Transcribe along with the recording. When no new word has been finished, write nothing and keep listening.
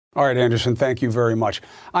All right, Anderson, thank you very much.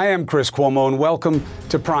 I am Chris Cuomo, and welcome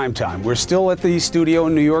to Primetime. We're still at the studio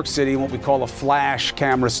in New York City, in what we call a flash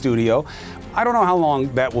camera studio. I don't know how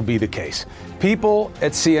long that will be the case. People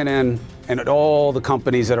at CNN and at all the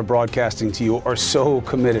companies that are broadcasting to you are so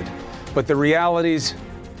committed. But the realities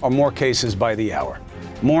are more cases by the hour.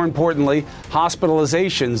 More importantly,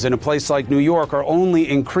 hospitalizations in a place like New York are only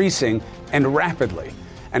increasing and rapidly.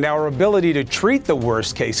 And our ability to treat the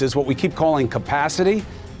worst cases, what we keep calling capacity,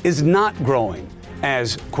 is not growing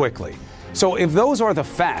as quickly. So if those are the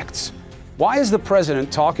facts, why is the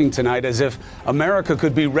president talking tonight as if America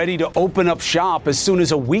could be ready to open up shop as soon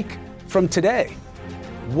as a week from today?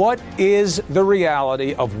 What is the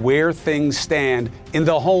reality of where things stand in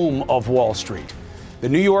the home of Wall Street? The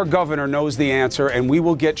New York governor knows the answer, and we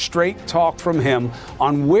will get straight talk from him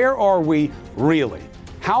on where are we really?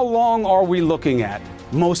 How long are we looking at,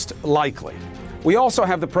 most likely? We also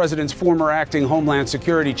have the president's former acting Homeland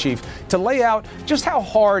Security chief to lay out just how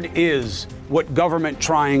hard is what government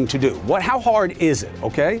trying to do. How hard is it,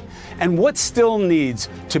 okay? And what still needs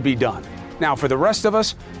to be done. Now, for the rest of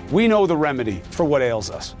us, we know the remedy for what ails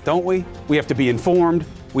us, don't we? We have to be informed,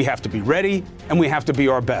 we have to be ready, and we have to be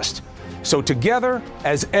our best. So together,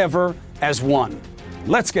 as ever, as one.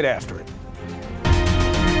 Let's get after it.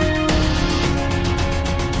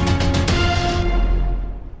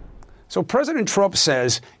 So President Trump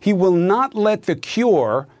says he will not let the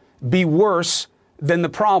cure be worse than the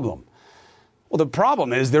problem. Well, the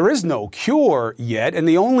problem is there is no cure yet, and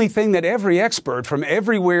the only thing that every expert from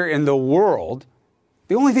everywhere in the world,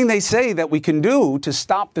 the only thing they say that we can do to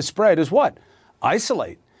stop the spread is what?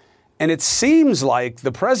 Isolate. And it seems like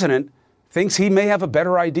the president thinks he may have a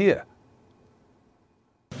better idea.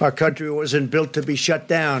 Our country wasn't built to be shut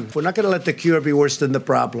down. We're not going to let the cure be worse than the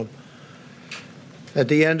problem. At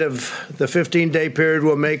the end of the 15-day period,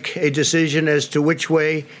 we'll make a decision as to which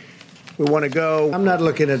way we want to go. I'm not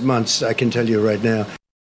looking at months, I can tell you right now.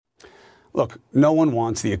 Look, no one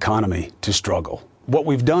wants the economy to struggle. What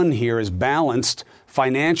we've done here is balanced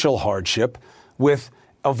financial hardship with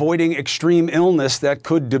avoiding extreme illness that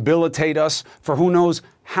could debilitate us for who knows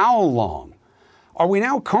how long. Are we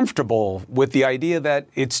now comfortable with the idea that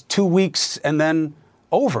it's 2 weeks and then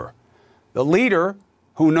over? The leader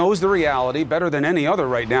who knows the reality better than any other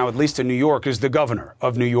right now, at least in New York, is the governor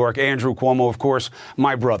of New York, Andrew Cuomo, of course,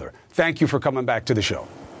 my brother. Thank you for coming back to the show.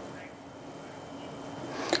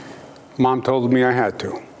 Mom told me I had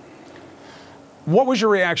to. What was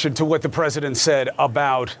your reaction to what the president said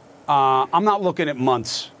about, I'm not looking at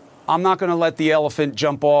months. I'm not going to let the elephant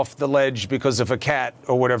jump off the ledge because of a cat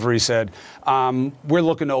or whatever he said. We're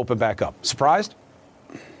looking to open back up. Surprised?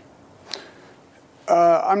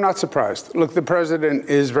 I'm not surprised. Look, the president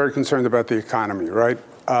is very concerned about the economy, right?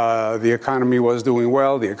 The economy was doing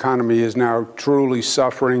well. The economy is now truly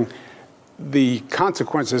suffering. The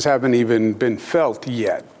consequences haven't even been felt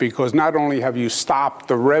yet, because not only have you stopped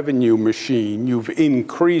the revenue machine, you've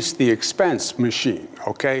increased the expense machine,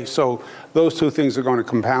 okay? So those two things are going to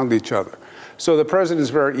compound each other. So the president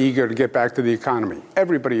is very eager to get back to the economy.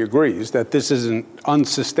 Everybody agrees that this is an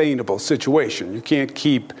unsustainable situation. You can't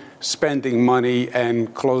keep spending money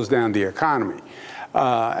and close down the economy.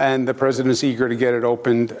 And the president is eager to get it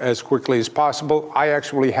opened as quickly as possible. I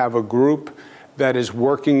actually have a group that is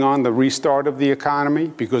working on the restart of the economy,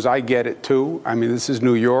 because I get it too. I mean, this is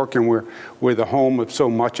New York, and we're the home of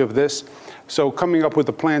so much of this. So coming up with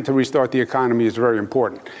a plan to restart the economy is very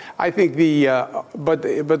important. I think but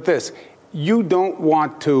this, you don't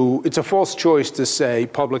want to, it's a false choice to say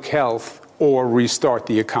public health or restart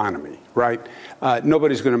the economy, right?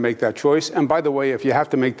 Nobody's going to make that choice. And by the way, if you have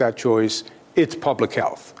to make that choice, it's public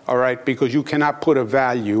health, all right? Because you cannot put a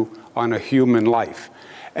value on a human life.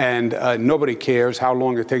 And nobody cares how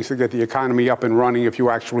long it takes to get the economy up and running if you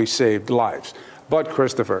actually saved lives. But,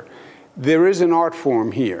 Christopher, there is an art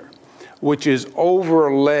form here, which is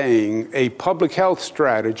overlaying a public health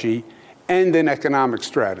strategy and an economic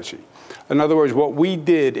strategy. In other words, what we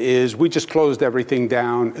did is we just closed everything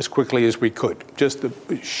down as quickly as we could, just to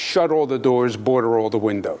shut all the doors, border all the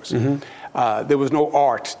windows. Mm-hmm. There was no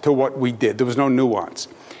art to what we did. There was no nuance.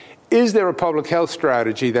 Is there a public health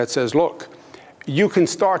strategy that says, look, you can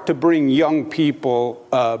start to bring young people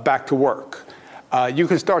back to work? You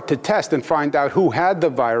can start to test and find out who had the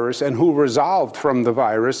virus and who resolved from the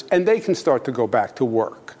virus, and they can start to go back to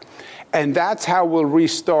work. And that's how we'll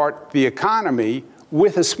restart the economy,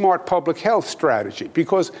 with a smart public health strategy.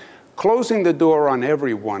 Because closing the door on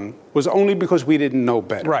everyone was only because we didn't know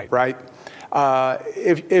better, right?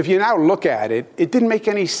 If you now look at it, it didn't make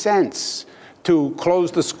any sense to close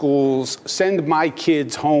the schools, send my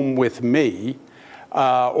kids home with me,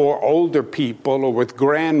 or older people or with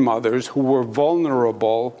grandmothers who were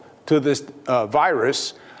vulnerable to this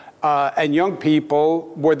virus, and young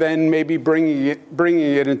people were then maybe bringing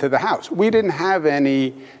it into the house. We didn't have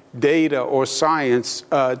any data or science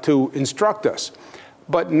to instruct us.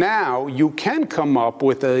 But now you can come up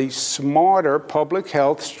with a smarter public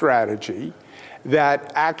health strategy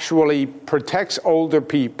that actually protects older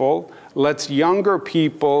people, lets younger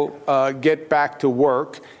people get back to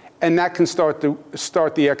work, and that can start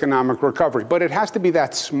the economic recovery. But it has to be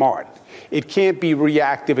that smart. It can't be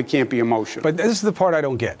reactive. It can't be emotional. But this is the part I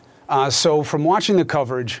don't get. So from watching the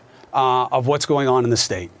coverage of what's going on in the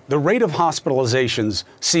state, the rate of hospitalizations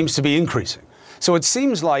seems to be increasing. So it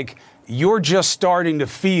seems like you're just starting to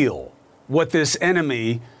feel what this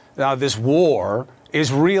enemy, this war,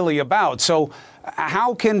 is really about. So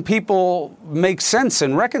how can people make sense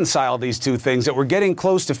and reconcile these two things, that we're getting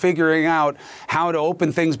close to figuring out how to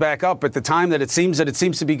open things back up at the time that it seems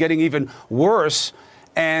to be getting even worse,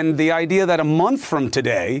 and the idea that a month from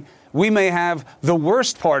today we may have the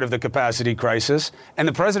worst part of the capacity crisis, and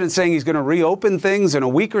the president saying he's going to reopen things in a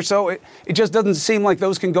week or so? It just doesn't seem like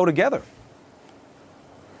those can go together.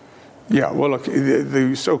 Yeah, well, look,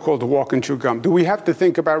 the so-called walk and chew gum. Do we have to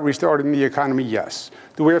think about restarting the economy? Yes.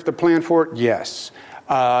 Do we have to plan for it? Yes.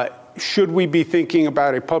 Should we be thinking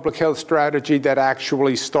about a public health strategy that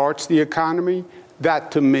actually starts the economy?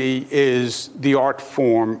 That, to me, is the art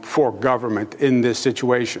form for government in this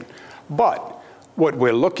situation. But what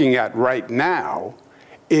we're looking at right now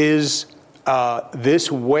is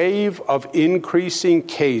this wave of increasing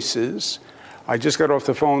cases. I just got off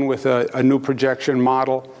the phone with a new projection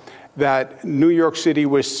model that New York City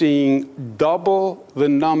was seeing double the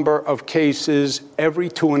number of cases every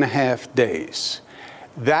 2.5 days.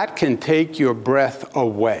 That can take your breath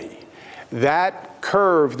away. That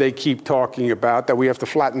curve they keep talking about, that we have to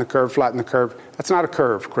flatten the curve, that's not a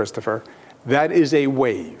curve, Christopher. That is a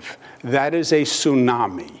wave. That is a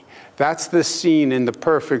tsunami. That's the scene in The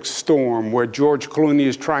Perfect Storm where George Clooney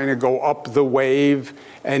is trying to go up the wave,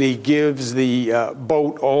 and he gives the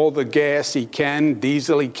boat all the gas he can,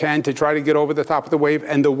 diesel he can, to try to get over the top of the wave,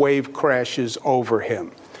 and the wave crashes over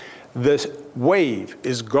him. This wave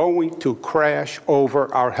is going to crash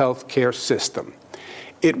over our healthcare system.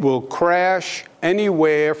 It will crash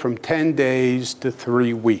anywhere from 10 days to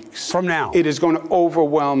 3 weeks. From now. It is going to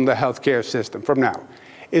overwhelm the healthcare system. From now.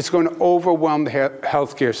 It's going to overwhelm the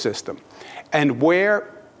healthcare system. And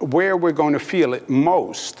where we're going to feel it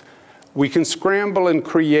most, we can scramble and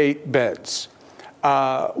create beds.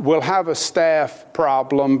 We'll have a staff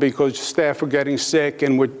problem because staff are getting sick,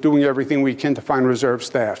 and we're doing everything we can to find reserve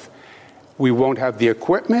staff. We won't have the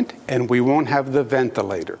equipment, and we won't have the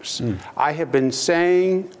ventilators. I have been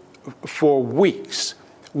saying for weeks,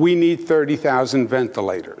 we need 30,000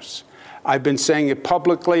 ventilators. I've been saying it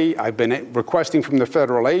publicly. I've been requesting from the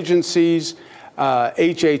federal agencies.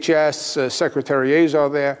 HHS, Secretary Azar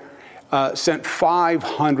there, sent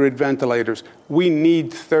 500 ventilators. We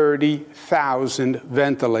need 30,000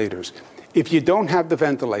 ventilators. If you don't have the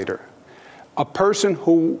ventilator, a person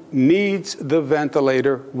who needs the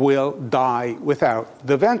ventilator will die without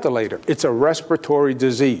the ventilator. It's a respiratory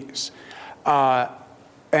disease.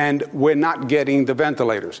 And we're not getting the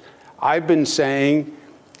ventilators. I've been saying,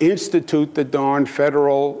 institute the darn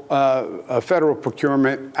Federal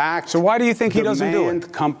Procurement Act. So why do you think he doesn't do it?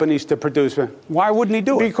 Demand companies to produce. Why wouldn't he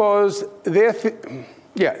do it? Because their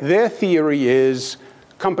theory is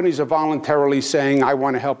companies are voluntarily saying, I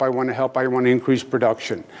want to help, I want to increase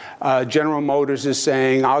production. General Motors is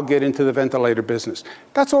saying, I'll get into the ventilator business.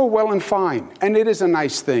 That's all well and fine, and it is a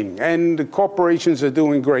nice thing, and the corporations are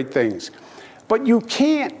doing great things. But you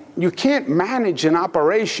can't manage an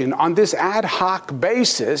operation on this ad hoc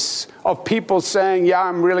basis of people saying, yeah,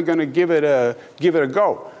 I'm really going to give it a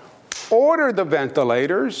go. Order the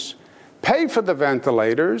ventilators, pay for the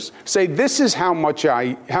ventilators, say this is how many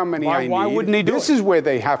I need. Why wouldn't he do it? This is where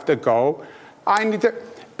they have to go. I need to,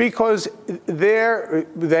 because their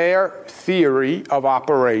theory of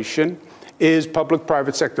operation is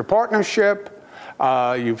public-private sector partnership.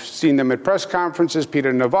 You've seen them at press conferences,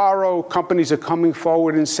 Peter Navarro. Companies are coming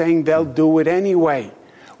forward and saying they'll do it anyway.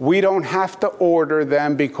 We don't have to order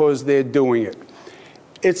them because they're doing it.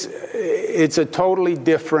 It's a totally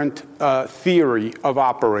different theory of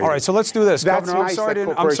operating. All right, so let's do this. That's Governor, nice I'm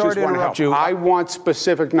sorry to interrupt you. I want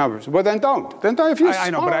specific numbers. Well, then don't. Then don't. If you're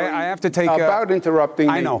I know, but I have to take about interrupting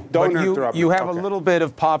me. I know, don't but interrupt you me. have Okay. a little bit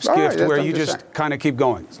of Pop's All gift right, where that's you what I'm just kind of keep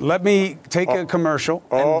going. Let me take a commercial,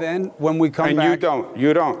 and then when we come back. And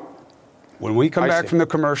you don't. When we come back from the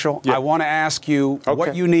commercial, I want to ask you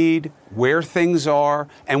what you need, where things are,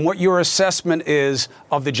 and what your assessment is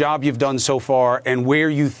of the job you've done so far and where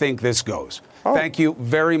you think this goes. Thank you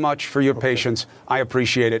very much for your patience. I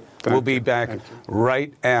appreciate it. We'll be back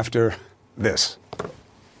right after this.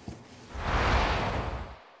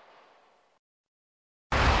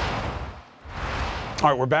 All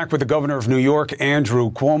right, we're back with the governor of New York, Andrew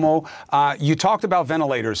Cuomo. You talked about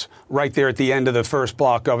ventilators right there at the end of the first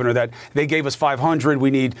block, Governor, that they gave us 500. We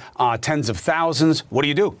need tens of thousands. What do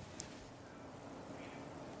you do?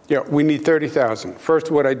 Yeah, we need 30,000.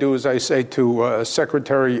 First, what I do is I say to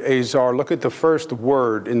Secretary Azar, look at the first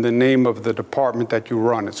word in the name of the department that you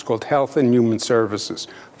run. It's called Health and Human Services.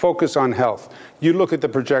 Focus on health. You look at the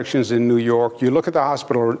projections in New York. You look at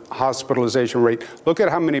the hospitalization rate. Look at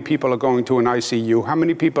how many people are going to an ICU, how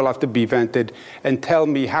many people have to be vented, and tell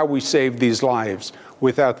me how we save these lives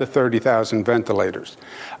without the 30,000 ventilators.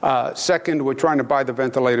 Second, we're trying to buy the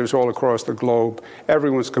ventilators all across the globe.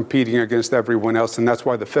 Everyone's competing against everyone else, and that's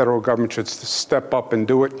why the federal government should step up and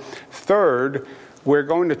do it. Third, we're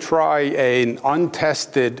going to try an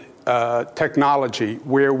untested technology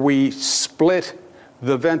where we split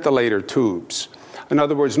the ventilator tubes. In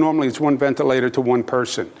other words, normally it's one ventilator to one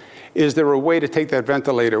person. Is there a way to take that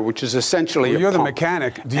ventilator, which is essentially you're the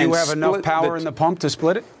mechanic. Do you have enough power in the pump to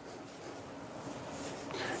split it?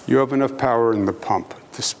 You have enough power in the pump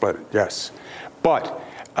to split it, yes. But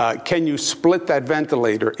can you split that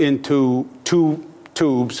ventilator into two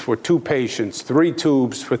tubes for two patients, three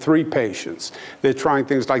tubes for three patients? They're trying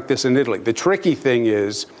things like this in Italy. The tricky thing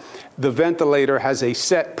is the ventilator has a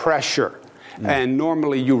set pressure, and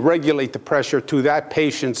normally you regulate the pressure to that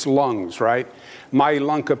patient's lungs, right? My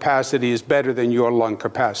lung capacity is better than your lung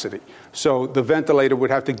capacity. So the ventilator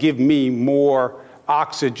would have to give me more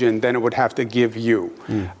oxygen than it would have to give you.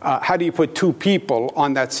 How do you put two people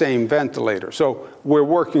on that same ventilator? So we're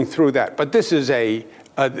working through that. But this is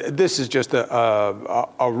just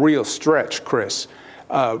a real stretch, Chris,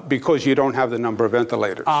 because you don't have the number of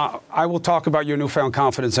ventilators. I will talk about your newfound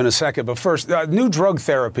confidence in a second. But first, new drug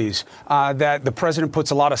therapies that the president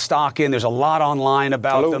puts a lot of stock in. There's a lot online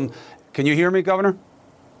about them. Can you hear me, Governor?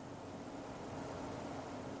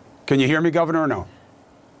 Can you hear me, Governor, or no?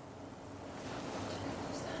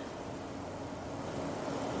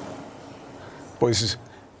 Boy,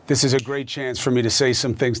 this is a great chance for me to say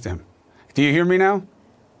some things to him. Do you hear me now?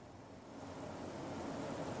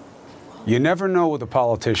 You never know with a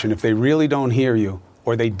politician if they really don't hear you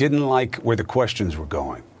or they didn't like where the questions were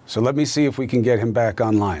going. So let me see if we can get him back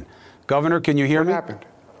online. Governor, can you hear me? What happened?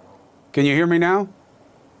 Can you hear me now?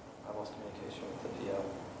 I lost communication with the PO.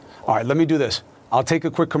 All right, let me do this. I'll take a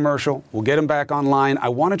quick commercial. We'll get him back online. I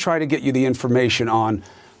want to try to get you the information on,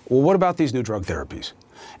 well, what about these new drug therapies?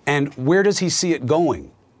 And where does he see it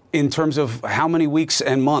going in terms of how many weeks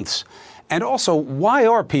and months? And also, why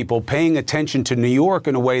are people paying attention to New York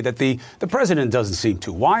in a way that the president doesn't seem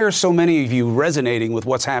to? Why are so many of you resonating with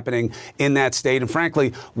what's happening in that state and,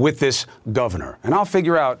 frankly, with this governor? And I'll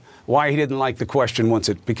figure out why he didn't like the question once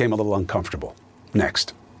it became a little uncomfortable.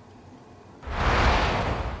 Next.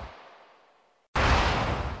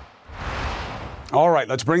 All right,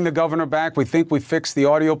 let's bring the governor back. We think we fixed the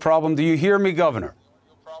audio problem. Do you hear me, Governor?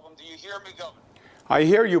 I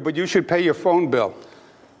hear you, but you should pay your phone bill.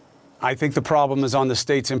 I think the problem is on the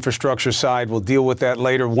state's infrastructure side. We'll deal with that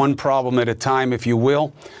later, one problem at a time, if you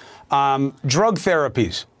will. Drug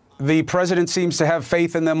therapies. The president seems to have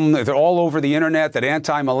faith in them. They're all over the internet, that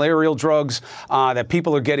anti-malarial drugs, that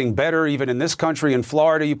people are getting better, even in this country, in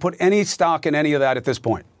Florida. You put any stock in any of that at this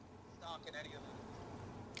point?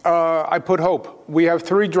 I put hope. We have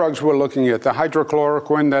three drugs we're looking at. The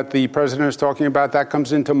hydrochloroquine that the president is talking about, that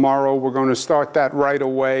comes in tomorrow. We're going to start that right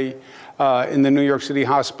away in the New York City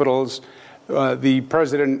hospitals. The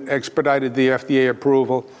president expedited the FDA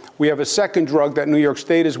approval. We have a second drug that New York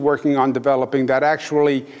State is working on developing that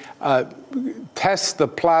actually tests the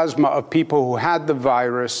plasma of people who had the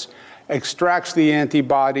virus, extracts the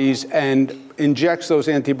antibodies, and injects those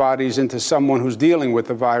antibodies into someone who's dealing with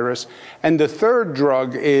the virus. And the third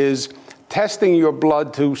drug is testing your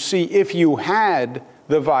blood to see if you had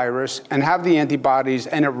the virus and have the antibodies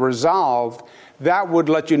and it resolved. That would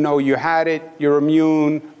let you know you had it, you're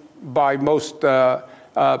immune by most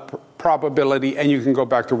probability, and you can go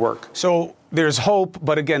back to work. So there's hope,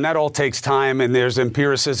 but again, that all takes time, and there's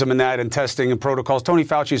empiricism in that and testing and protocols. Tony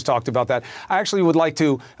Fauci has talked about that. I actually would like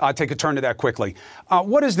to take a turn to that quickly.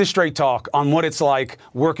 What is the straight talk on what it's like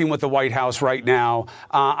working with the White House right now?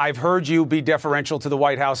 I've heard you be deferential to the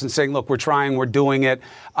White House and saying, look, we're trying, we're doing it.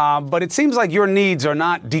 But it seems like your needs are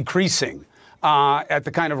not decreasing. at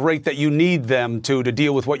the kind of rate that you need them to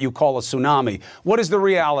deal with what you call a tsunami. What is the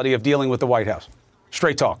reality of dealing with the White House?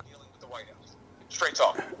 Straight talk.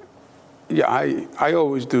 Yeah, I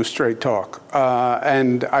always do straight talk.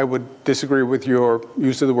 And I would disagree with your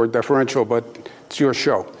use of the word deferential, but it's your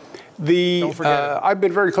show. Don't forget it. I've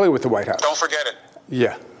been very clear with the White House. Don't forget it.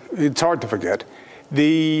 Yeah, it's hard to forget.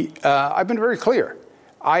 I've been very clear.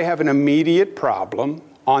 I have an immediate problem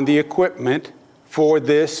on the equipment for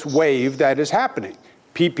this wave that is happening.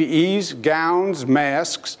 PPEs, gowns,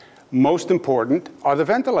 masks, most important are the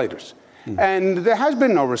ventilators. And there has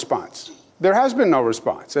been no response. There has been no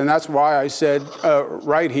response. And that's why I said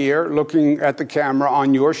right here, looking at the camera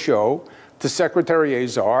on your show, to Secretary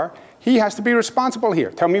Azar, he has to be responsible here.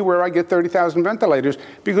 Tell me where I get 30,000 ventilators.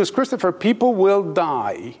 Because, Christopher, people will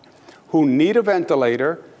die who need a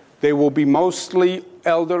ventilator. They will be mostly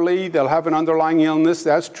elderly. They'll have an underlying illness.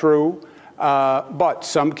 That's true. But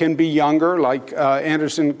some can be younger, like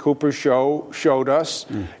Anderson Cooper's show showed us.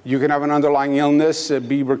 You can have an underlying illness,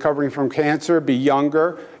 be recovering from cancer, be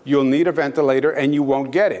younger. You'll need a ventilator, and you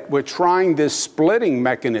won't get it. We're trying this splitting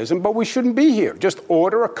mechanism, but we shouldn't be here. Just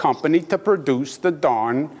order a company to produce the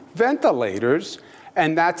darn ventilators,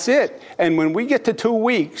 and that's it. And when we get to 2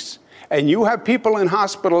 weeks, and you have people in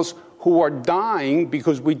hospitals who are dying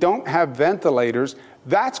because we don't have ventilators,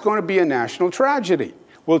 that's going to be a national tragedy.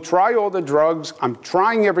 We'll try all the drugs. I'm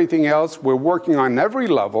trying everything else. We're working on every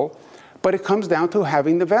level. But it comes down to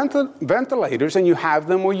having the ventilators, and you have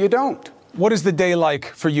them or you don't. What is the day like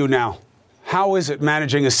for you now? How is it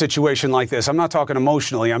managing a situation like this? I'm not talking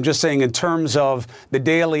emotionally. I'm just saying in terms of the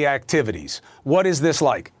daily activities. What is this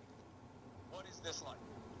like?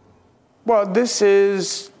 Well, this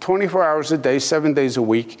is 24 hours a day, 7 days a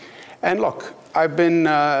week. And look, I've been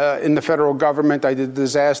in the federal government. I did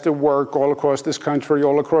disaster work all across this country,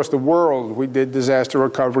 all across the world. We did disaster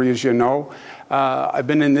recovery, as you know. I've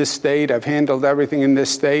been in this state. I've handled everything in this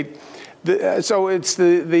state. So it's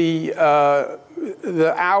the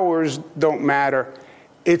hours don't matter.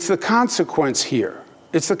 It's the consequence here.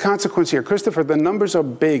 It's the consequence here. Christopher, the numbers are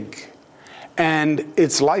big, and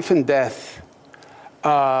it's life and death.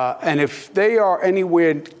 And if they are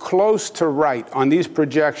anywhere close to right on these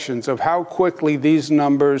projections of how quickly these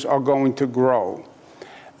numbers are going to grow,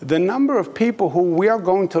 the number of people who we are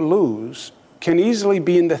going to lose can easily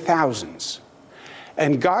be in the thousands.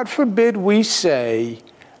 And God forbid we say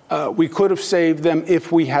we could have saved them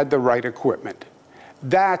if we had the right equipment.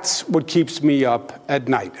 That's what keeps me up at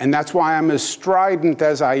night. And that's why I'm as strident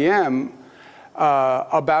as I am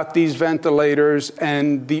about these ventilators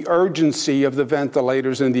and the urgency of the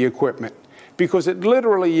ventilators and the equipment. Because it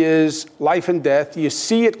literally is life and death. You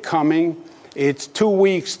see it coming. It's 2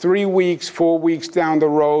 weeks, 3 weeks, 4 weeks down the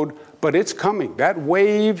road, but it's coming. That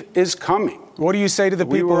wave is coming. What do you say to the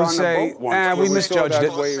people who say, we misjudged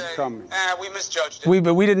it?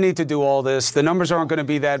 We didn't need to do all this. The numbers aren't going to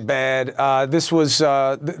be that bad. This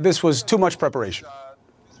was too much preparation.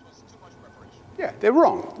 Yeah, they're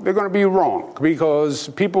wrong. They're going to be wrong because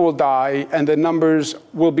people will die and the numbers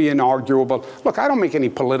will be inarguable. Look, I don't make any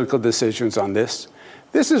political decisions on this.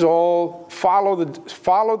 This is all follow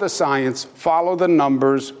the science, follow the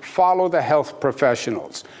numbers, follow the health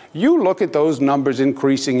professionals. You look at those numbers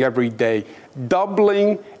increasing every day,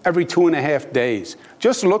 doubling every 2.5 days.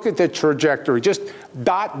 Just look at the trajectory. Just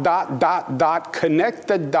dot, dot, dot, dot, connect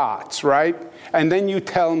the dots, right? And then you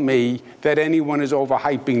tell me that anyone is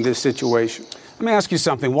overhyping this situation. Let me ask you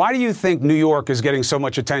something. Why do you think New York is getting so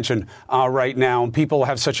much attention right now, and people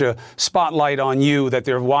have such a spotlight on you that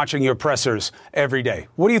they're watching your pressers every day?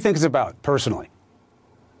 What do you think it's about, personally?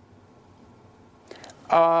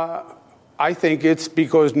 I think it's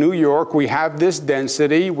because New York, we have this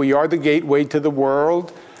density. We are the gateway to the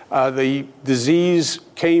world. The disease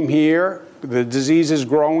came here. The disease is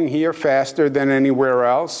growing here faster than anywhere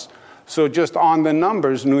else. So just on the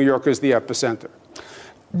numbers, New York is the epicenter.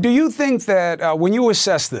 Do you think that when you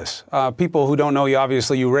assess this, people who don't know you,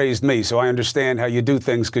 obviously you raised me, so I understand how you do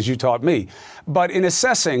things because you taught me. But in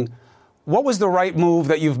assessing, what was the right move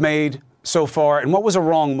that you've made so far, and what was a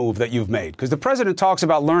wrong move that you've made? Because the president talks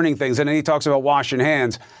about learning things, and then he talks about washing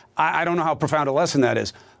hands. I don't know how profound a lesson that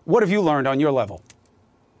is. What have you learned on your level?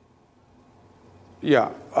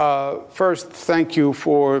 Yeah. First, thank you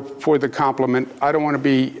for the compliment. I don't want to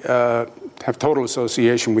be have total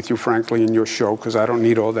association with you, frankly, in your show, because I don't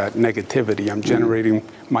need all that negativity. I'm generating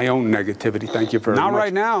my own negativity. Thank you very much. Not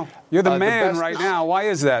right now. You're the man right now. Why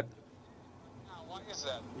is that?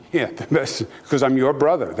 Yeah, the best, because I'm your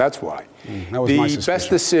brother. That's why. That was my suspicion. The best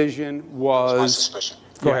decision was...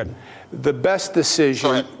 Go ahead. The best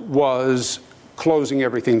decision was closing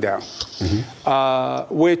everything down,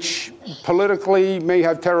 which politically may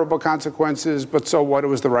have terrible consequences, but so what? It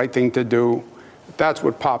was the right thing to do. That's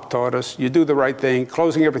what Pop taught us. You do the right thing.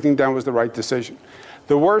 Closing everything down was the right decision.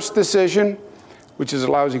 The worst decision, which is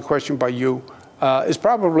a lousy question by you, is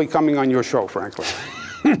probably coming on your show, frankly.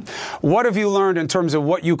 What have you learned in terms of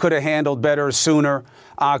what you could have handled better sooner?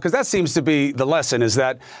 Because that seems to be the lesson, is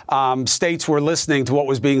that states were listening to what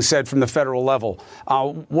was being said from the federal level.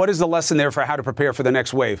 What is the lesson there for how to prepare for the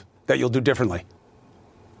next wave that you'll do differently?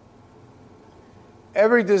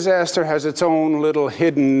 Every disaster has its own little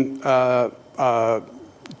hidden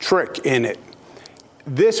trick in it.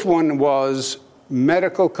 This one was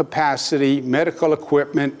medical capacity, medical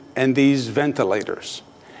equipment, and these ventilators.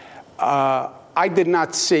 I did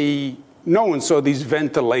not see, no one saw these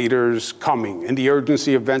ventilators coming and the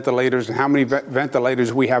urgency of ventilators and how many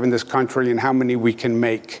ventilators we have in this country and how many we can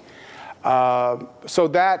make. So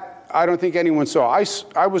that, I don't think anyone saw.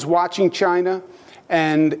 I was watching China,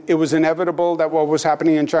 and it was inevitable that what was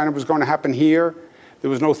happening in China was going to happen here. There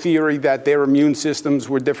was no theory that their immune systems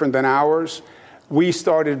were different than ours. We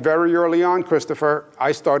started very early on, Christopher.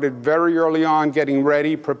 I started very early on getting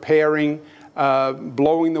ready, preparing,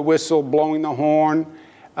 blowing the whistle, blowing the horn,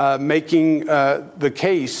 making the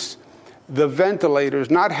case. The ventilators,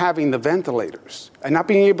 not having the ventilators and not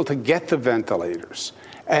being able to get the ventilators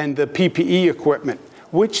and the PPE equipment,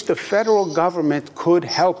 which the federal government could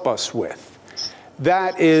help us with.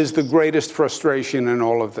 That is the greatest frustration in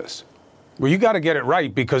all of this. Well, you got to get it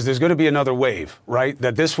right, because there's going to be another wave, right?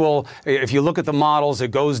 That this will, if you look at the models, it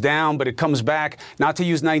goes down, but it comes back. Not to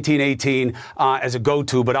use 1918 as a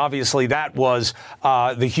go-to, but obviously that was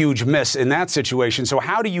the huge miss in that situation. So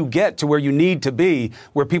how do you get to where you need to be,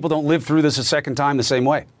 where people don't live through this a second time the same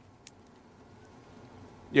way?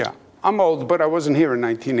 Yeah, I'm old, but I wasn't here in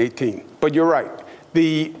 1918. But you're right.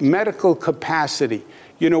 The medical capacity.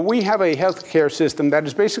 You know, we have a healthcare system that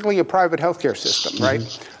is basically a private healthcare system, right?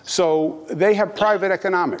 So they have private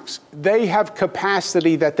economics. They have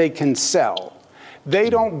capacity that they can sell.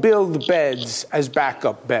 They don't build beds as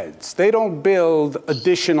backup beds. They don't build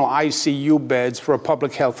additional ICU beds for a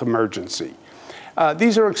public health emergency.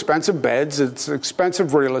 These are expensive beds. It's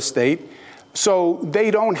expensive real estate. So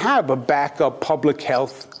they don't have a backup public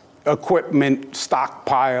health equipment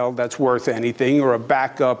stockpile that's worth anything, or a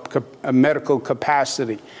backup medical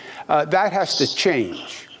capacity. That has to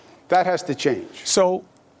change. That has to change. So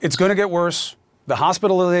it's going to get worse. The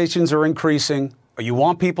hospitalizations are increasing. You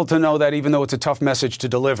want people to know that, even though it's a tough message to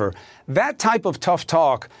deliver. That type of tough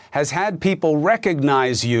talk has had people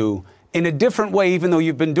recognize you in a different way, even though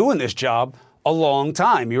you've been doing this job a long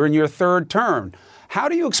time. You're in your third term. How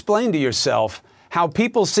do you explain to yourself how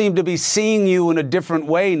people seem to be seeing you in a different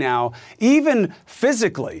way now, even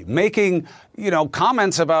physically, making,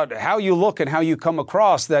 comments about how you look and how you come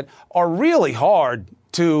across that are really hard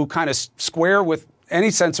to kind of square with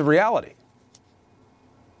any sense of reality?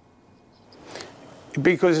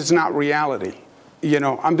 Because it's not reality.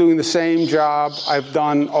 I'm doing the same job I've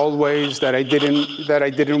done always that I did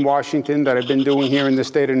in Washington, that I've been doing here in the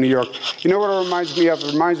state of New York. You know what it reminds me of?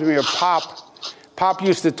 It reminds me of Pop. Pop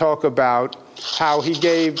used to talk about how he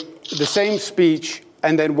gave the same speech,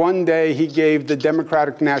 and then one day he gave the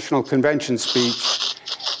Democratic National Convention speech,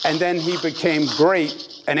 and then he became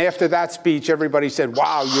great. And after that speech, everybody said,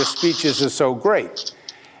 wow, your speeches are so great.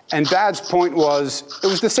 And Dad's point was, it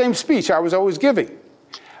was the same speech I was always giving.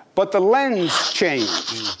 But the lens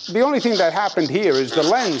changed. The only thing that happened here is the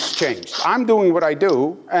lens changed. I'm doing what I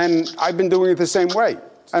do, and I've been doing it the same way.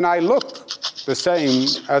 And I look the same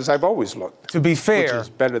as I've always looked. To be fair,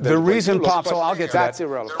 the reason Pop, so I'll get to that. That's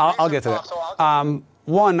irrelevant. I'll get to that.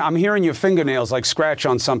 One, I'm hearing your fingernails like scratch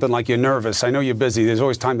on something, like you're nervous. I know you're busy. There's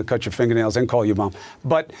always time to cut your fingernails and call your mom.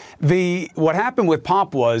 But what happened with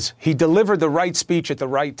Pop was he delivered the right speech at the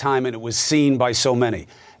right time, and it was seen by so many.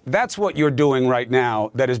 That's what you're doing right now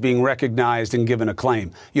that is being recognized and given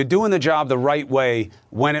acclaim. You're doing the job the right way,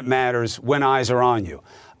 when it matters, when eyes are on you.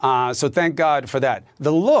 So thank God for that.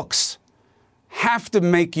 The looks have to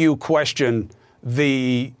make you question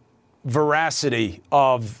the veracity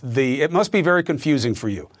of it must be very confusing for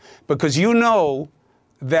you, because you know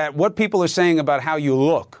that what people are saying about how you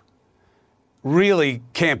look really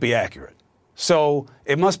can't be accurate. So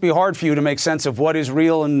it must be hard for you to make sense of what is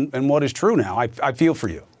real and what is true now. I feel for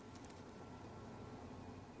you.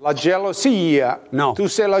 La gelosia. No. Tu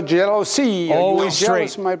sei la gelosia. Always straight.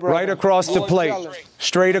 Jealous, my brother. Right across the plate.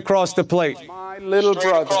 Straight across the plate. My little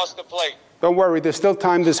brother. Across the plate. Don't worry, there's still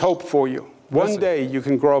time, there's hope for you. One Listen. day you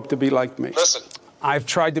can grow up to be like me. Listen. I've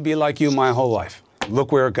tried to be like you my whole life.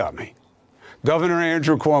 Look where it got me. Governor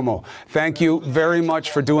Andrew Cuomo, thank you very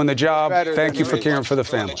much for doing the job. Thank you for caring for the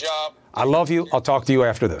family. I love you. I'll talk to you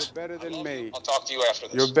after this. You're better than me. I'll talk to you after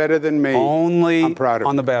this. You're better than me. Only I'm proud of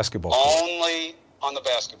on you. the basketball court. Only on the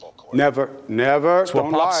basketball court. Never. That's what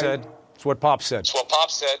Don't Pop lie. said. That's what Pop said. That's what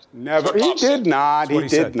Pop said. Never. He did not. what He he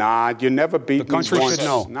did said. not. You never beat The country me once. should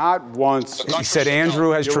know. Not once. He said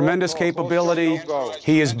Andrew has You're tremendous all- capability. go.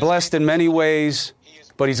 He is blessed in many ways,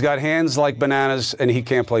 but he's got hands like bananas and he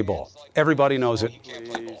can't play ball. Everybody knows it.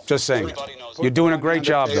 Just saying it. You're doing a great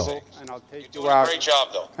job, though. And I'll take You're you doing a out great job,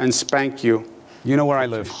 though. and spank you. You know where I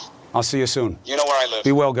live. I'll see you soon. You know where I live.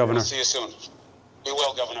 Be well, Governor. I'll see you soon. Be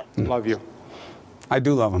well, Governor. Love you. I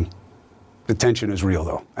do love him. The tension is real,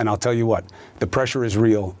 though. And I'll tell you what, the pressure is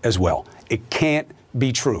real as well. It can't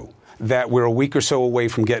be true that we're a week or so away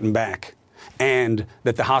from getting back and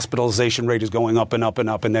that the hospitalization rate is going up and up and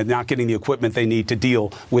up and they're not getting the equipment they need to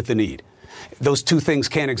deal with the need. Those two things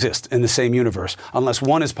can't exist in the same universe unless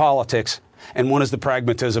one is politics and one is the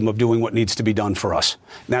pragmatism of doing what needs to be done for us.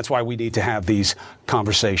 And that's why we need to have these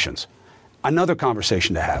conversations. Another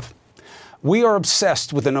conversation to have. We are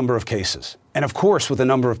obsessed with the number of cases and, of course, with the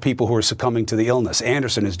number of people who are succumbing to the illness.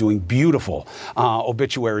 Anderson is doing beautiful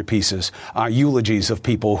obituary pieces, eulogies of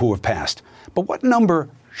people who have passed. But what number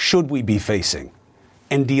should we be facing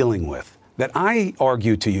and dealing with that I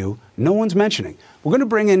argue to you no one's mentioning? We're going to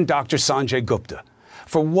bring in Dr. Sanjay Gupta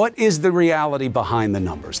for what is the reality behind the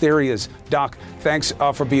numbers. There he is. Doc, thanks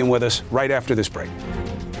for being with us right after this break.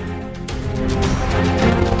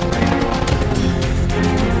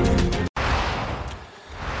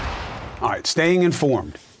 All right, staying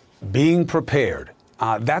informed, being prepared.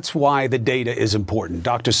 That's why the data is important.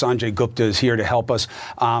 Dr. Sanjay Gupta is here to help us.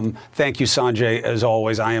 Thank you, Sanjay, as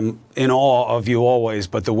always. I am in awe of you always,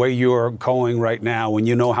 but the way you're going right now, when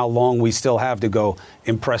you know how long we still have to go,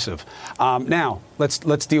 impressive. Now,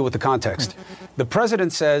 let's deal with the context. The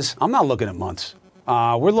president says, I'm not looking at months.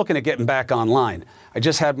 We're looking at getting back online. I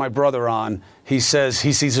just had my brother on. He says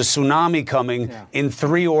he sees a tsunami coming in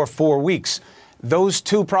 3 or 4 weeks. Those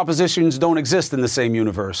two propositions don't exist in the same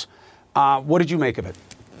universe. What did you make of it?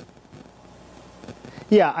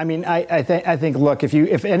 Yeah, I mean, I think, look,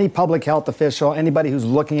 if any public health official, anybody who's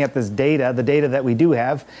looking at this data, the data that we do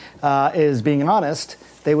have, is being honest,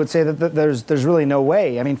 they would say that there's really no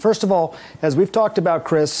way. I mean, first of all, as we've talked about,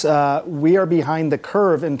 Chris, we are behind the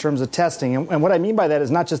curve in terms of testing. And what I mean by that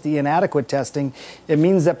is not just the inadequate testing. It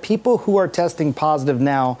means that people who are testing positive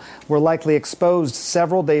now were likely exposed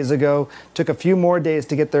several days ago, took a few more days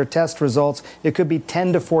to get their test results. It could be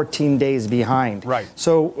 10 to 14 days behind. Right.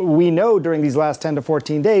 So we know during these last 10 to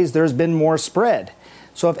 14 days, there's been more spread.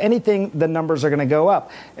 So if anything, the numbers are going to go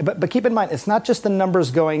up. But keep in mind, it's not just the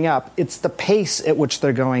numbers going up. It's the pace at which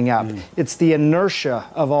they're going up. It's the inertia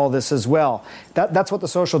of all this as well. That's what the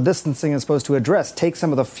social distancing is supposed to address. Take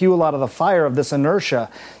some of the fuel out of the fire of this inertia.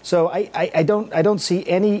 So I don't see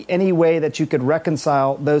any way that you could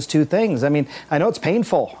reconcile those two things. I mean, I know it's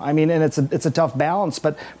painful. I mean, and it's a tough balance.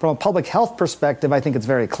 But from a public health perspective, I think it's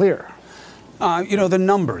very clear. The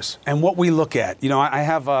numbers and what we look at. I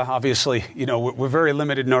have obviously, we're very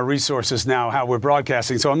limited in our resources now, how we're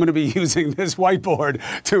broadcasting. So I'm going to be using this whiteboard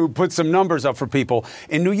to put some numbers up for people.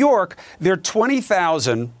 In New York, there are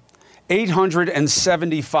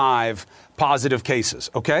 20,875 positive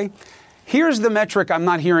cases. OK, here's the metric I'm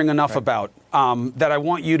not hearing enough about that I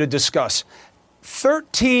want you to discuss.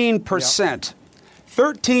 13%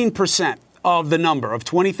 of the number of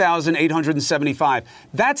 20,875.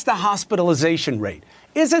 That's the hospitalization rate.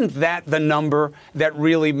 Isn't that the number that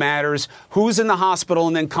really matters? Who's in the hospital?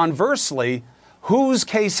 And then conversely, whose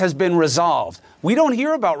case has been resolved? We don't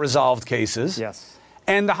hear about resolved cases. Yes.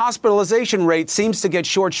 And the hospitalization rate seems to get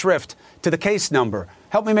short shrift to the case number.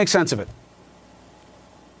 Help me make sense of it.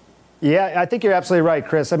 Yeah, I think you're absolutely right,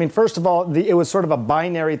 Chris. I mean, first of all, it was sort of a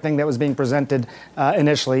binary thing that was being presented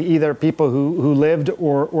initially, either people who lived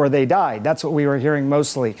or they died. That's what we were hearing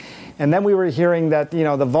mostly. And then we were hearing that,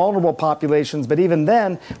 the vulnerable populations, but even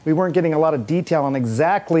then, we weren't getting a lot of detail on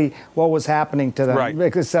exactly what was happening to them, right,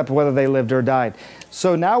 except whether they lived or died.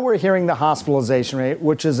 So now we're hearing the hospitalization rate,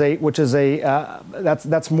 which is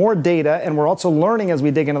that's more data, and we're also learning as we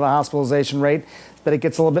dig into the hospitalization rate that it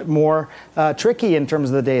gets a little bit more tricky in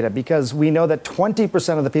terms of the data, because we know that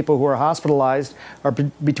 20% of the people who are hospitalized are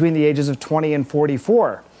between the ages of 20 and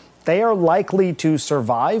 44. They are likely to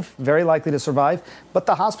survive, very likely to survive, but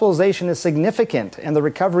the hospitalization is significant and the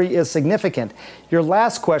recovery is significant. Your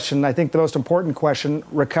last question, I think the most important question,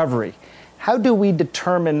 recovery. how do we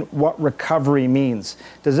determine what recovery means?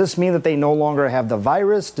 Does this mean that they no longer have the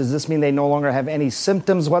virus? Does this mean they no longer have any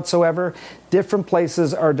symptoms whatsoever? Different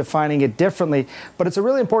places are defining it differently, but it's a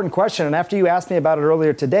really important question. And after you asked me about it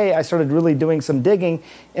earlier today, I started really doing some digging,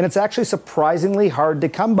 and it's actually surprisingly hard to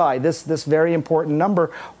come by this very important number.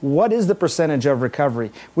 What is the percentage of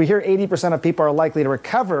recovery? We hear 80% of people are likely to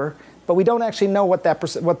recover, but we don't actually know what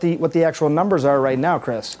the actual numbers are right now,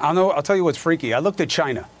 Chris. I'll tell you what's freaky. I looked at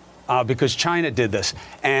China. Because China did this,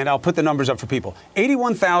 and I'll put the numbers up for people.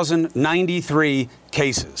 81,093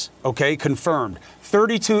 cases, okay, confirmed.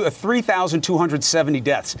 3,270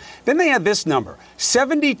 deaths. Then they had this number,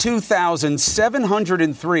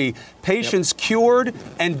 72,703 patients cured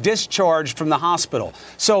and discharged from the hospital.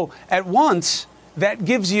 So at once, that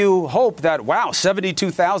gives you hope that, wow,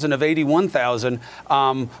 72,000 of 81,000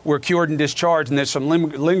 were cured and discharged, and there's some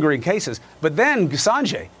lingering cases. But then,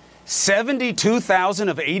 Sanjay, 72,000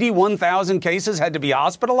 of 81,000 cases had to be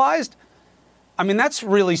hospitalized? I mean, that's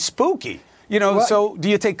really spooky. So do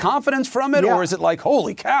you take confidence from it, or is it like,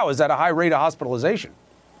 holy cow, is that a high rate of hospitalization?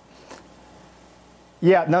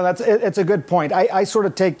 Yeah, no, it's a good point. I sort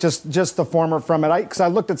of take just the former from it, because I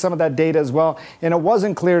looked at some of that data as well, and it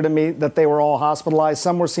wasn't clear to me that they were all hospitalized.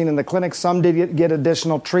 Some were seen in the clinic, some did get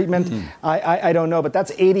additional treatment. Mm-hmm. I don't know, but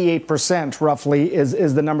that's 88% roughly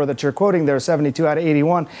is the number that you're quoting there, 72 out of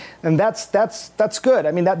 81, and that's good.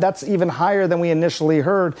 I mean, that's even higher than we initially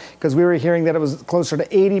heard, because we were hearing that it was closer to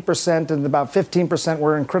 80%, and about 15%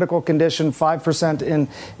 were in critical condition, 5%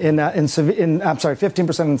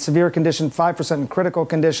 15% in severe condition, 5% in critical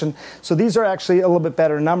condition. So these are actually a little bit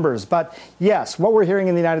better numbers. But yes, what we're hearing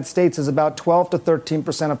in the United States is about 12 to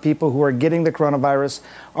 13% of people who are getting the coronavirus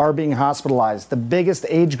are being hospitalized. The biggest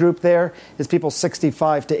age group there is people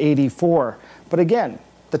 65 to 84. But again,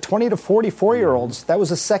 the 20 to 44-year-olds, that was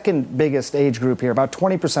the second biggest age group here, about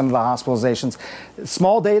 20% of the hospitalizations.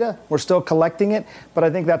 Small data, we're still collecting it, but I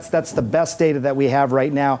think that's the best data that we have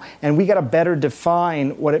right now. And we got to better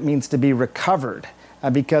define what it means to be recovered.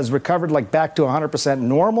 Because recovered like back to 100%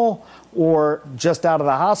 normal or just out of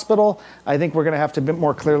the hospital, I think we're going to have to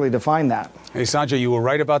more clearly define that. Hey, Sanjay, you were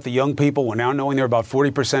right about the young people. We're now knowing they're about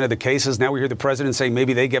 40% of the cases. Now we hear the president saying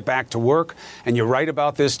maybe they get back to work. And you're right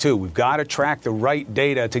about this, too. We've got to track the right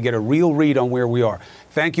data to get a real read on where we are.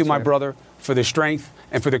 Thank you, my brother, for the strength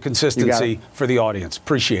and for the consistency for the audience.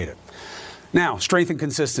 Appreciate it. Now, strength and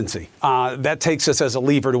consistency. That takes us as a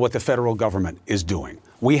lever to what the federal government is doing.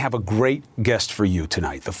 We have a great guest for you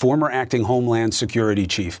tonight, the former acting Homeland Security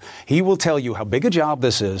Chief. He will tell you how big a job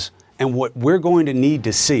this is and what we're going to need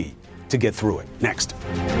to see to get through it. Next.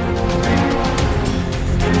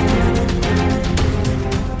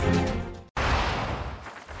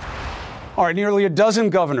 All right, nearly a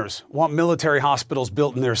dozen governors want military hospitals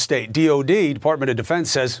built in their state. DOD, Department of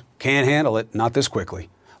Defense, says can't handle it, not this quickly.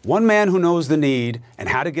 One man who knows the need and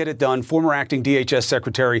how to get it done, former acting DHS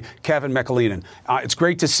Secretary Kevin McAleenan. It's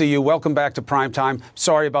great to see you. Welcome back to Primetime.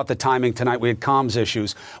 Sorry about the timing tonight. We had comms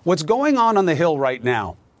issues. What's going on the Hill right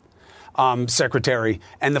now, Secretary,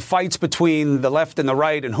 and the fights between the left and the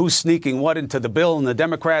right and who's sneaking what into the bill and the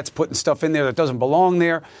Democrats putting stuff in there that doesn't belong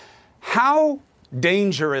there, how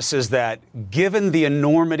dangerous is that given the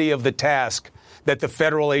enormity of the task that the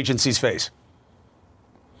federal agencies face?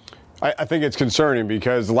 I think it's concerning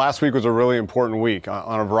because last week was a really important week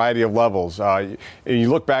on a variety of levels. You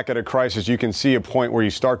look back at a crisis, you can see a point where you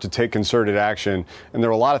start to take concerted action. And there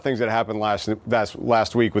were a lot of things that happened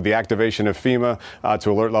last week with the activation of FEMA to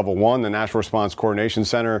Alert Level 1, the National Response Coordination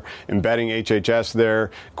Center, embedding HHS there,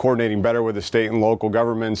 coordinating better with the state and local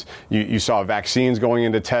governments. You saw vaccines going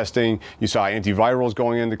into testing. You saw antivirals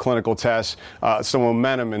going into clinical tests, some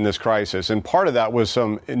momentum in this crisis. And part of that was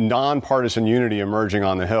some nonpartisan unity emerging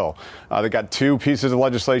on the Hill. They got two pieces of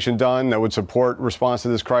legislation done that would support response to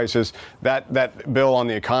this crisis. That bill on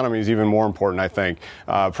the economy is even more important, I think.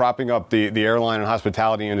 Propping up the airline and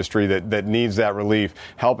hospitality industry that needs that relief,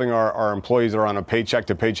 helping our employees that are on a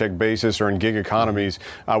paycheck-to-paycheck basis or in gig economies.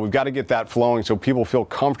 We've got to get that flowing so people feel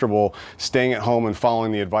comfortable staying at home and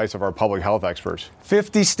following the advice of our public health experts.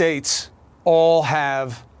 50 states all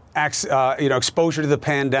have exposure to the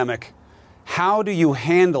pandemic. How do you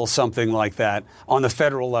handle something like that on the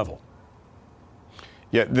federal level?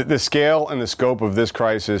 Yeah, the scale and the scope of this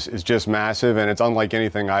crisis is just massive, and it's unlike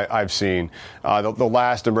anything I've seen. The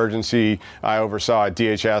last emergency I oversaw at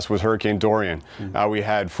DHS was Hurricane Dorian. We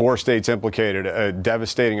had 4 states implicated, a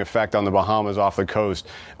devastating effect on the Bahamas off the coast,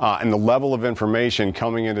 and the level of information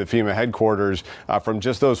coming into FEMA headquarters from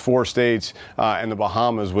just those 4 states and the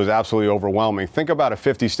Bahamas was absolutely overwhelming. Think about a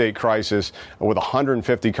 50-state crisis with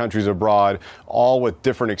 150 countries abroad, all with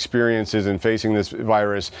different experiences in facing this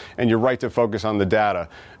virus, and you're right to focus on the data.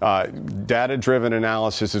 Data-driven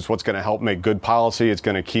analysis is what's going to help make good policy. It's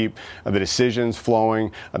going to keep the decisions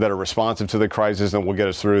flowing that are responsive to the crisis and will get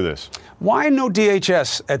us through this. Why no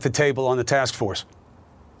DHS at the table on the task force?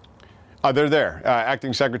 They're there.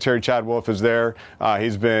 Acting Secretary Chad Wolf is there.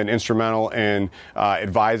 He's been instrumental in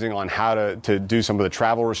advising on how to do some of the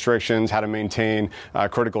travel restrictions, how to maintain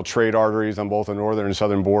critical trade arteries on both the northern and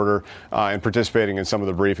southern border, and participating in some of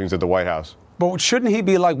the briefings at the White House. But shouldn't he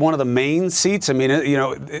be like one of the main seats? I mean,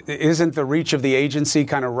 isn't the reach of the agency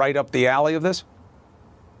kind of right up the alley of this?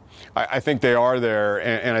 I think they are there,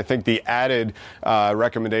 and I think the added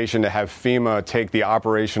recommendation to have FEMA take the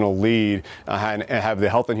operational lead and have the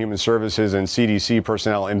Health and Human Services and CDC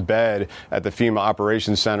personnel embed at the FEMA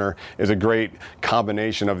Operations Center is a great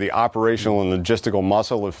combination of the operational and logistical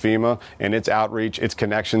muscle of FEMA and its outreach, its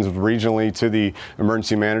connections regionally to the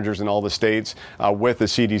emergency managers in all the states with the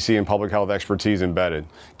CDC and public health expertise embedded.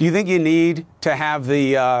 Do you think you need to have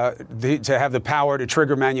the power to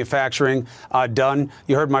trigger manufacturing done?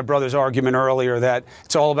 You heard my brother's argument earlier that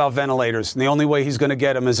it's all about ventilators, and the only way he's going to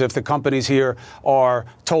get them is if the companies here are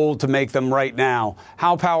told to make them right now.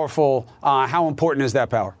 How powerful, how important is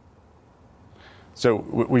that power? So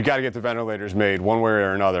we've got to get the ventilators made one way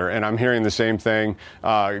or another. And I'm hearing the same thing.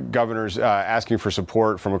 Governors asking for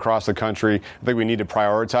support from across the country. I think we need to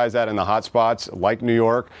prioritize that in the hot spots like New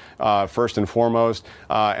York, first and foremost.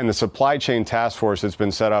 And the supply chain task force that's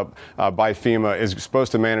been set up by FEMA is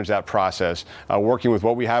supposed to manage that process, working with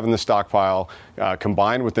what we have in the stockpile,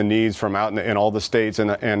 combined with the needs from out in all the states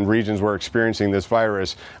and regions we're experiencing this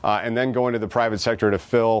virus, and then going to the private sector to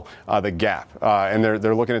fill the gap. And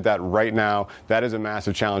they're looking at that right now. That is a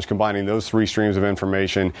massive challenge, combining those 3 streams of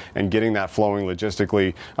information and getting that flowing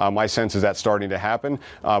logistically. My sense is that's starting to happen,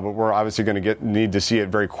 but we're obviously going to need to see it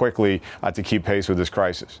very quickly to keep pace with this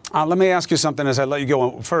crisis. Let me ask you something as I let you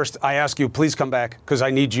go. First, I ask you, please come back, because I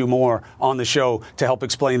need you more on the show to help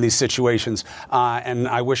explain these situations. And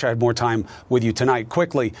I wish I had more time with you tonight.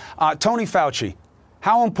 Quickly, Tony Fauci,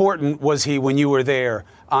 how important was he when you were there,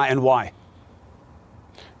 and why?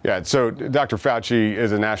 Yeah, so Dr. Fauci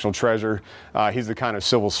is a national treasure. He's the kind of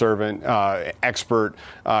civil servant, expert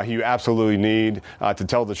you absolutely need to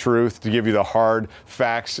tell the truth, to give you the hard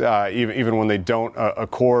facts, even when they don't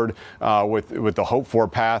accord with the hoped-for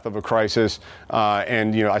path of a crisis.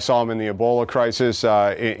 And, I saw him in the Ebola crisis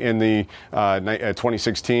in the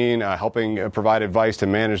 2016, helping provide advice to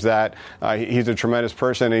manage that. He's a tremendous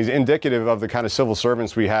person. He's indicative of the kind of civil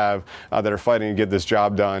servants we have that are fighting to get this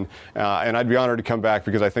job done. And I'd be honored to come back,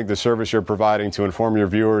 because I think the service you're providing to inform your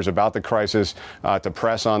viewers about the crisis, to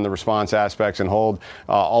press on the response aspects and hold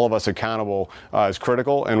all of us accountable is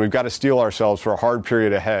critical. And we've got to steel ourselves for a hard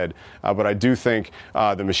period ahead. But I do think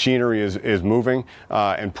the machinery is moving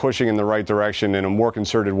and pushing in the right direction in a more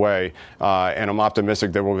concerted way. And I'm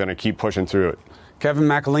optimistic that we're going to keep pushing through it. Kevin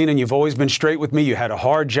McAleenan, you've always been straight with me. You had a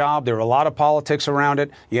hard job. There were a lot of politics around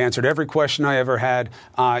it. You answered every question I ever had.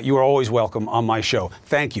 You are always welcome on my show.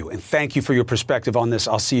 Thank you. And thank you for your perspective on this.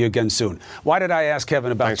 I'll see you again soon. Why did I ask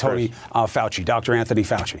Kevin about Tony Fauci, Dr. Anthony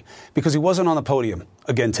Fauci? Because he wasn't on the podium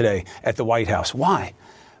again today at the White House. Why?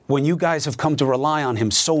 When you guys have come to rely on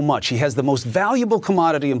him so much, he has the most valuable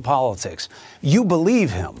commodity in politics. You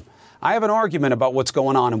believe him. I have an argument about what's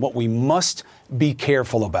going on and what we must be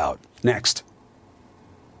careful about. Next.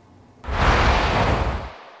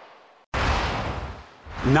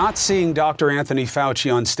 Not seeing Dr. Anthony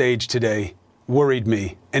Fauci on stage today worried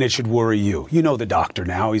me, and it should worry you. You know the doctor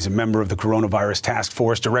now. He's a member of the Coronavirus Task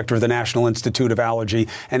Force, director of the National Institute of Allergy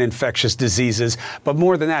and Infectious Diseases. But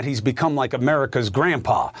more than that, he's become like America's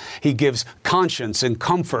grandpa. He gives conscience and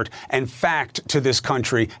comfort and fact to this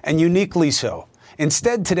country, and uniquely so.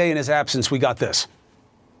 Instead, today in his absence, we got this.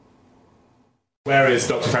 Where is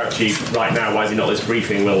Dr. Fauci right now? Why is he not at this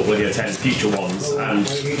briefing? Will he attend future ones? I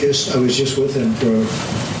was just with him for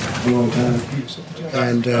a long time.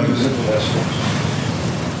 And he's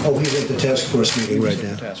at the task force meeting right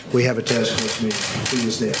now. We have a task force meeting. He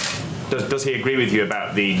was there. Does he agree with you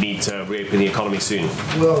about the need to reopen the economy soon?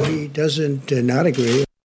 Well, he doesn't not agree.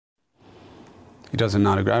 He doesn't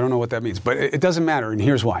not agree. I don't know what that means, but it doesn't matter, and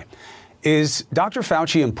here's why. Is Dr.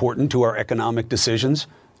 Fauci important to our economic decisions?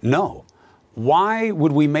 No. Why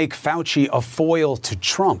would we make Fauci a foil to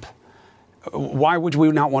Trump? Why would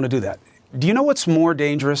we not want to do that? Do you know what's more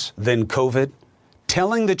dangerous than COVID?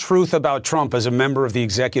 Telling the truth about Trump as a member of the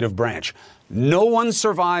executive branch. No one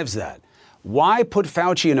survives that. Why put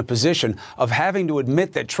Fauci in a position of having to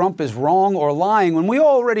admit that Trump is wrong or lying when we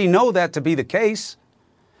already know that to be the case?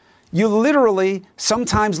 You literally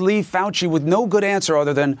sometimes leave Fauci with no good answer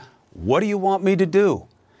other than, what do you want me to do?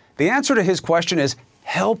 The answer to his question is,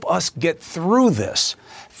 help us get through this.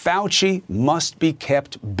 Fauci must be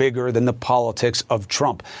kept bigger than the politics of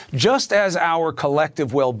Trump, just as our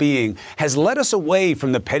collective well-being has led us away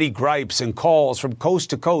from the petty gripes and calls from coast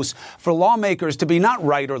to coast for lawmakers to be not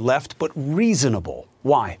right or left, but reasonable.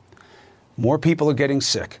 Why? More people are getting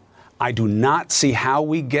sick. I do not see how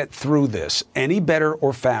we get through this any better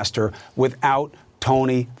or faster without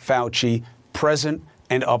Tony Fauci present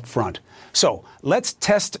and up front. So let's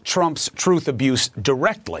test Trump's truth abuse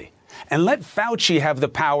directly. And let Fauci have the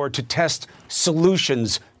power to test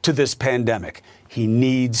solutions to this pandemic. He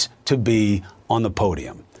needs to be on the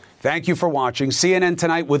podium. Thank you for watching. CNN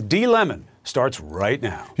Tonight with D. Lemon starts right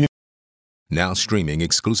now. Now streaming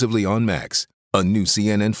exclusively on Max, a new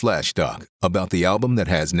CNN flash doc about the album that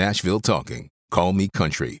has Nashville talking, Call Me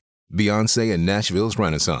Country. Beyonce and Nashville's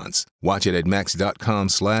Renaissance. Watch it at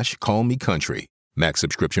max.com/callmecountry. Max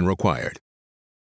subscription required.